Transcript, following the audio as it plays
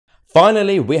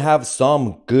Finally, we have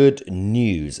some good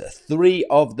news. 3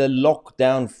 of the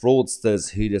lockdown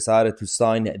fraudsters who decided to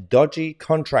sign dodgy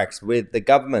contracts with the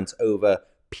government over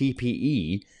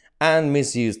PPE and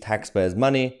misuse taxpayers'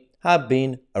 money have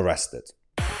been arrested.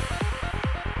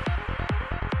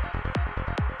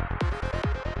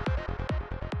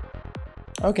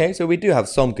 Okay, so we do have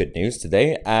some good news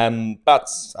today, but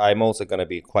I'm also going to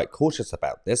be quite cautious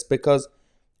about this because,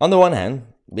 on the one hand,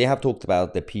 we have talked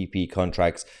about the PPE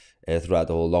contracts throughout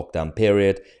the whole lockdown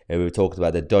period. We've talked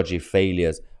about the dodgy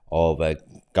failures of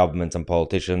governments and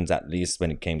politicians, at least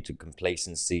when it came to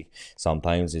complacency.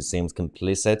 Sometimes it seems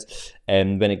complicit.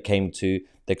 And when it came to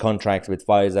the contracts with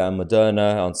Pfizer and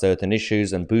Moderna on certain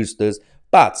issues and boosters.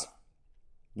 But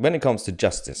when it comes to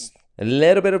justice, a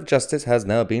little bit of justice has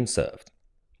now been served.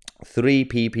 3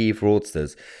 PPE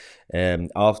fraudsters,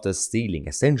 after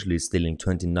essentially stealing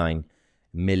 £29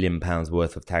 million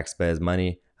worth of taxpayers'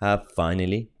 money, have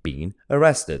finally been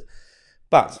arrested.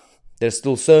 But there's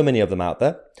still so many of them out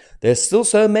there. There's still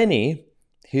so many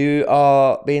who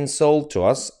are being sold to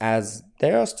us as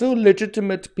they are still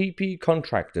legitimate PPE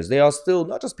contractors. They are still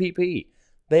not just PPE.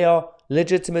 They are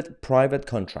legitimate private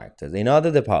contractors in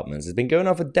other departments. It's been going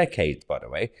on for decades, by the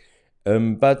way.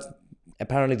 But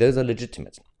apparently those are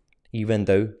legitimate, even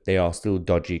though they are still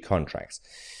dodgy contracts.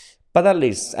 But at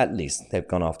least they've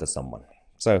gone after someone.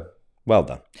 So, well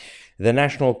done. The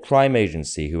National Crime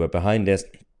Agency, who are behind this,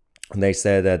 they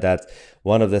said that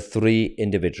one of the 3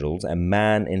 individuals, a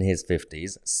man in his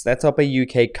 50s, set up a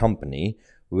UK company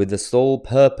with the sole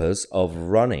purpose of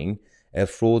running a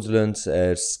fraudulent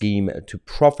scheme to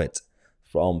profit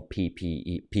from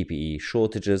PPE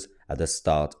shortages at the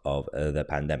start of the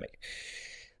pandemic.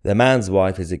 The man's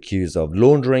wife is accused of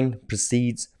laundering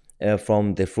proceeds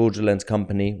from the fraudulent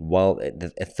company, while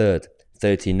a third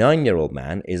 39-year-old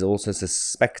man is also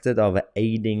suspected of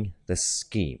aiding the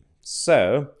scheme.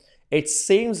 So it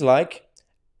seems like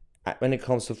when it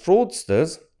comes to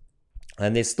fraudsters,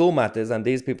 and this still matters, and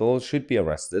these people should be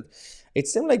arrested, it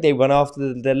seemed like they went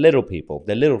after the little people,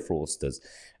 the little fraudsters,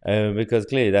 because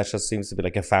clearly that just seems to be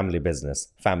like a family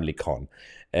business, family con.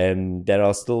 There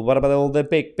are still, what about all the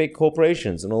big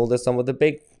corporations and some of the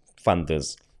big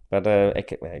funders? But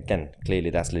again,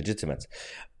 clearly that's legitimate.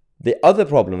 The other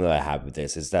problem that I have with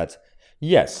this is that,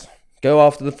 yes, go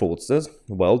after the fraudsters,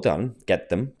 well done, get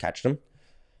them, catch them.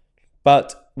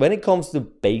 But when it comes to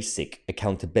basic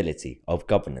accountability of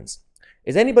governance,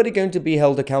 is anybody going to be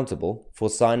held accountable for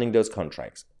signing those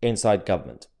contracts inside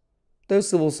government? Those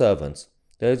civil servants,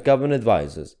 those government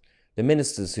advisors, the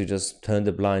ministers who just turned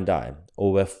a blind eye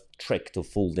or were tricked or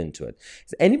fooled into it.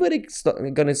 Is anybody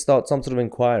going to start some sort of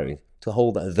inquiry to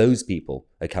hold those people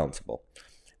accountable?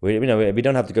 We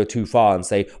don't have to go too far and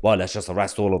say, well, let's just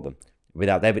arrest all of them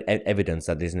without evidence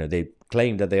that they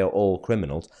claim that they are all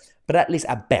criminals. But at least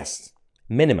at best,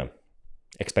 minimum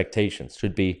expectations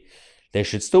should be, they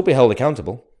should still be held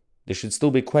accountable. They should still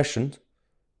be questioned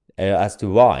as to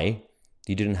why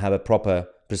you didn't have a proper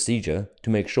procedure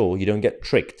to make sure you don't get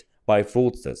tricked by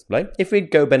fraudsters, right? If we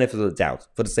go benefit of the doubt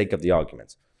for the sake of the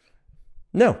argument.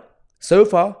 No, so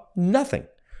far, nothing.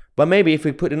 But maybe if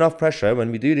we put enough pressure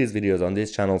when we do these videos on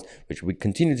these channels, which we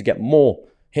continue to get more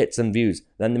hits and views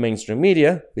than the mainstream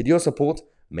media, with your support,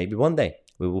 maybe one day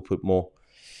we will put more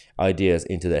ideas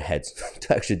into their heads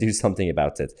to actually do something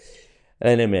about it.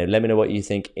 And anyway, let me know what you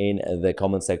think in the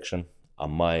comment section.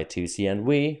 I'm Mahyar, Tousi, and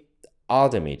we are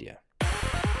the media.